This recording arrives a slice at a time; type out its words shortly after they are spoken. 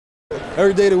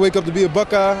Every day to wake up to be a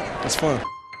Buckeye, it's fun.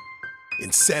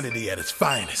 Insanity at its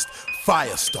finest.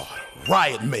 Firestarter,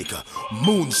 riot maker,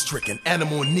 moon-stricken,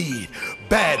 animal in need,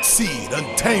 bad seed,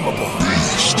 untamable.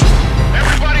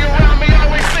 Everybody around me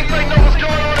always think they know what's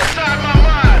going on inside my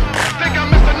mind. Think I'm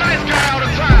Mr. Nice Guy all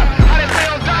the time. How they say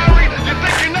on Diary, you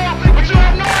think you know, but you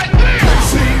have no idea.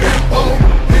 CMO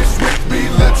is with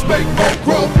me, let's make more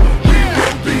growth. We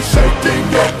will be shaking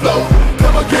your flow.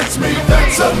 Come against me,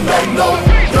 that's a no-no.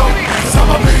 No, 'cause I'm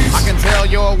a beast. I can tell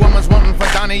your woman's wanting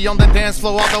for Donnie on the dance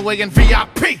floor all the way in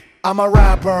VIP. I'm a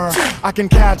rapper, I can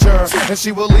catch her, and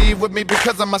she will leave with me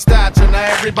because of my stature. Now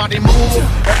everybody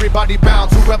move, everybody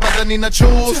bounce, whoever the Nina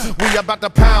choose, we about to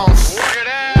pounce. Work it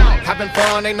out. Having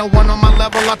fun, ain't no one on my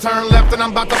level. I turn left and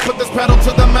I'm about to put this pedal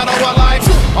to the metal. I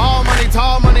like all money,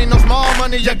 tall money, no small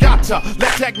money. You gotcha.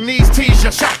 Let techniques tease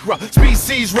your chakra.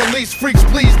 Species release, freaks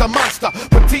please the monster.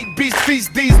 Petite beast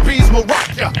feast, these bees will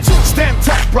rock ya. Stand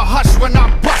tough, bruh, hush when I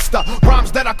bust her.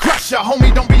 Rhymes that I crush ya,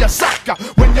 homie, don't be a sucker.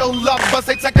 When your lover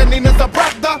say Nina's a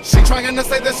brother, she trying to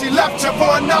say that she left you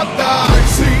for another.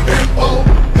 CMO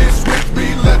is with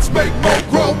me, let's make more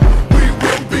growth. We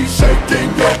will be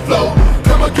shaking your flow.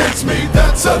 Come against me,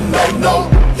 that's a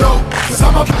no-no, yo, 'cause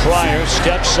I'm a Pryor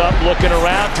steps up, looking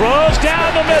around, throws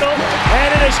down the middle, and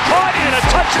it is caught in a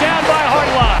touchdown by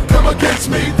Hartlock. Come against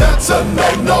me, that's a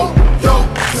no-no, yo,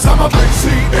 'cause I'm a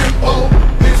CMO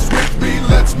is with me,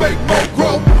 let's make more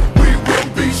growth. We will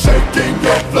be shaking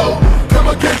your flow. Come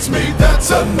against me,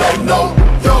 that's a no-no,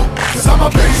 yo, 'cause I'm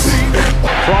a CMO.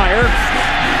 Pryor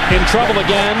in trouble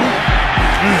again,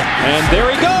 and there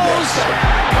he goes.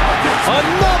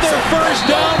 Another first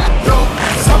down.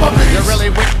 You're really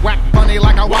wick-wack funny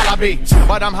like a wallaby,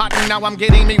 but I'm hot and now I'm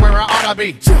getting me where I oughta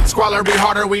be. Squalor be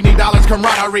harder, we need dollars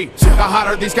camaraderie. The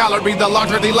hotter the scholar be, the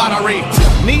larger the lottery.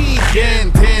 Need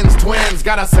yen, tens, twins,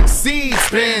 gotta succeed.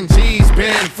 Spin, cheese,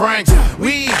 Ben Franks.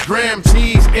 We grim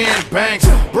cheese in banks.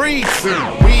 Breathe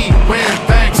soon, we win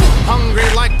thanks. Hungry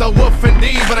like the wolf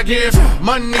indeed, but I give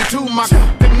money to my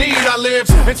need. I live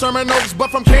in Sherman Oaks, but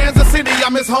from Kansas City. I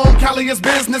miss home, Cali is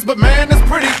business, but man, it's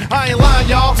pretty. I ain't lying,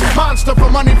 y'all. Monster for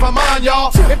money for mine,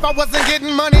 y'all. If I wasn't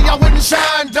getting money, I wouldn't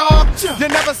shine, dog. You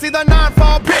never see the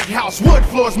 9-fall big house. Wood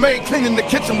floors made clean in the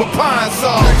kitchen with pine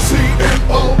saw.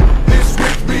 CMO is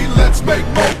with me, let's make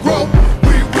more growth.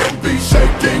 We will be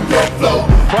shaking your flow.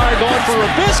 Pryor going for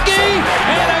Rabisky,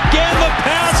 and again the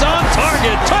pass on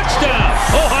target. Touchdown,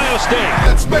 Ohio State.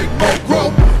 Let's make more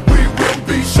growth. We will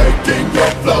be shaking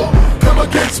your flow. Come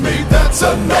against me, that's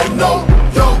a no-no,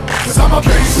 yo, 'cause I'm a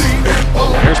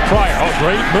CMO. Here's Pryor. Oh,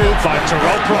 great move by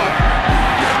Terrelle Pryor.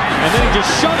 And then he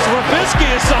just shoves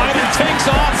Rabisky aside and takes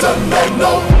off. It's a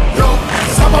no-no, yo,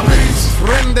 'cause I'm a beast.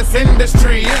 In this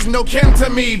industry is no kin to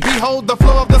me. Behold the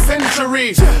flow of the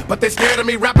century. But they scared of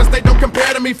me. Rappers, they don't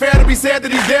compare to me. Fair to be said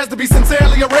that he dares to be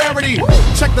sincerely a rarity.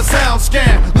 Check the sound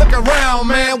scan. Look around,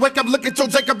 man. Wake up, look at your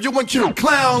Jacob, you and Q.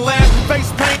 Clown land.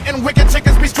 Face paint and wicked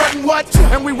chickens be strutting what?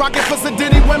 And we rockin' for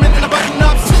Sedity women in the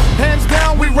button-ups. Hands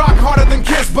down, we rock harder than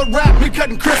Kiss. But rap, me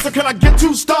cutting Chris. So can I get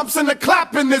 2 stumps and a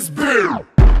clap in this beer?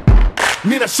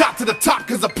 Need a shot to the top,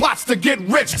 cause the plot's to get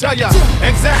rich. Tell ya,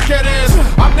 executives,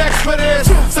 I'm next for this.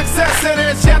 Success it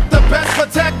is, yet the best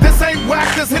protect. This ain't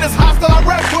whack, this hit is hostile, I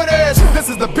wreck with it. This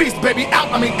is the beast, baby,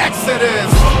 out, I mean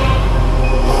Exodus.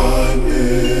 I'm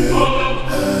in,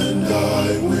 and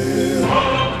I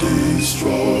will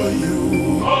destroy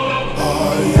you.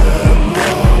 I am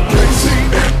the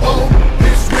CMO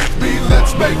is with me,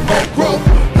 let's make more growth.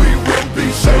 We will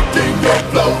be shaking your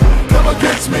flow. Come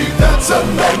against me, that's a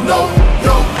no-no,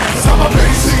 yo, 'cause I'm a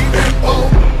CMO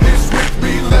is with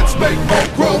me, let's make more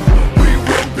growth. We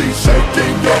will be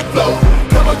shaking your flow.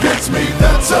 Come against me,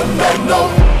 that's a no-no,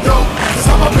 yo, 'cause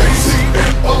I'm a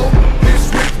CMO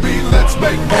is with me, let's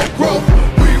make more growth.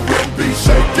 We will be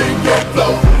shaking your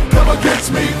flow. Come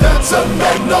against me, that's a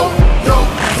no-no, yo,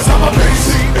 'cause I'm a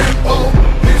CMO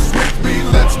is with me,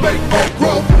 let's make more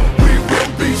growth. We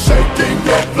will be shaking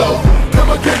your flow.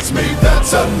 Come against me,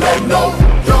 that's a no-no.